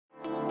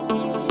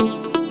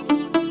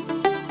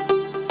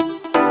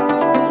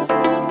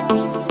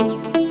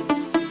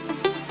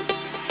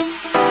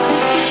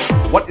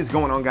What is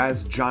going on,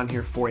 guys? John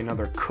here for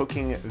another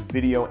cooking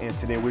video, and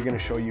today we're going to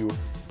show you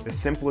the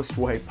simplest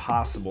way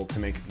possible to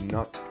make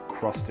nut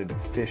crusted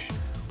fish.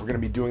 We're going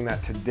to be doing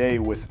that today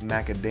with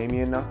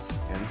macadamia nuts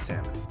and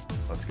salmon.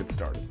 Let's get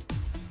started.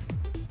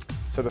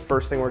 So the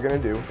first thing we're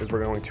going to do is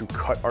we're going to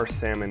cut our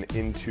salmon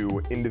into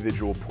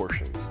individual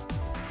portions.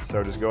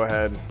 So just go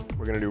ahead,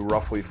 we're going to do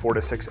roughly 4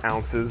 to 6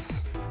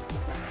 ounces.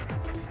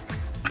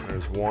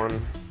 There's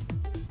one.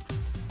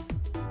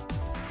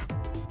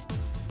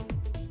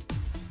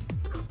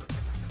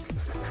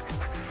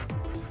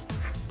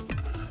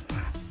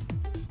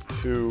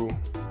 Two.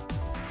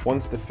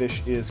 Once the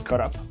fish is cut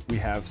up, we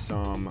have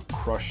some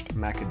crushed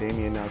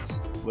macadamia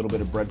nuts, a little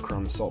bit of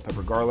breadcrumbs, salt,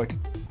 pepper, garlic,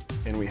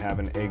 and we have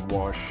an egg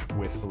wash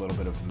with a little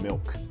bit of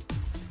milk.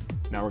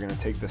 Now we're going to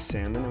take the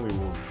salmon and we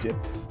will dip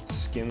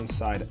skin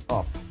side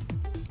up.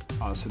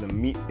 So the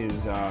meat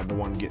is the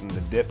one getting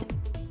the dip,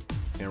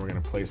 and we're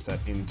going to place that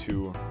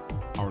into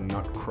our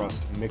nut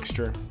crust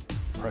mixture.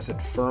 Press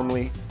it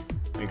firmly,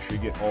 make sure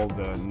you get all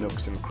the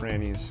nooks and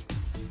crannies.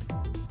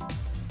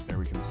 There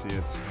we can see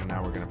it, and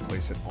now we're going to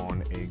place it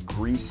on a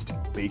greased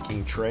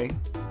baking tray.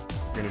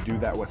 We're going to do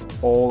that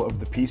with all of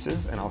the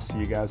pieces, and I'll see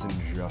you guys in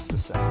just a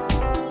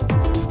second.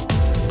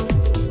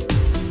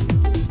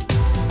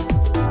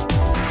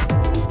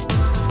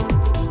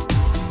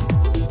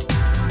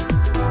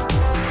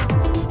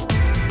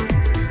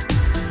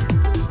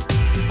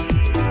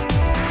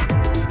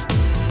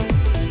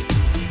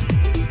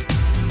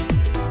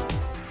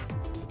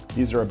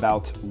 These are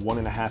about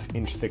 1.5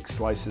 inch thick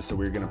slices, so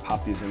we're going to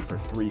pop these in for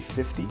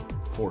 350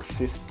 for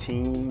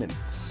 15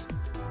 minutes.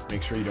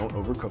 Make sure you don't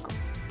overcook them.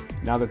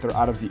 Now that they're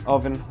out of the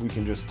oven, we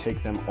can just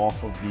take them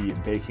off of the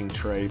baking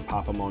tray,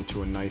 pop them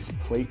onto a nice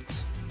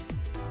plate.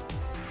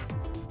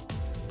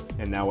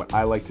 And now what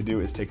I like to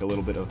do is take a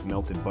little bit of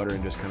melted butter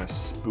and just kind of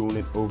spoon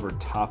it over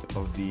top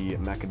of the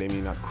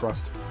macadamia nut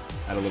crust,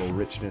 add a little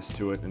richness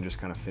to it, and just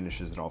kind of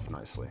finishes it off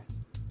nicely.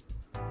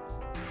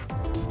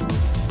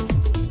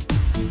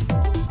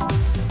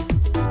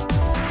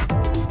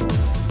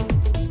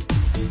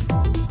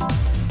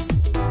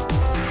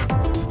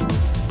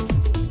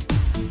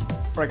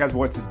 All right, guys,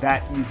 well, it's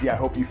that easy. I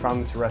hope you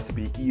found this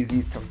recipe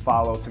easy to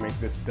follow to make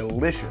this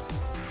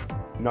delicious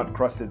nut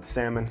crusted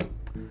salmon.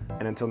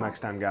 And until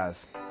next time,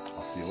 guys,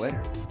 I'll see you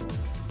later.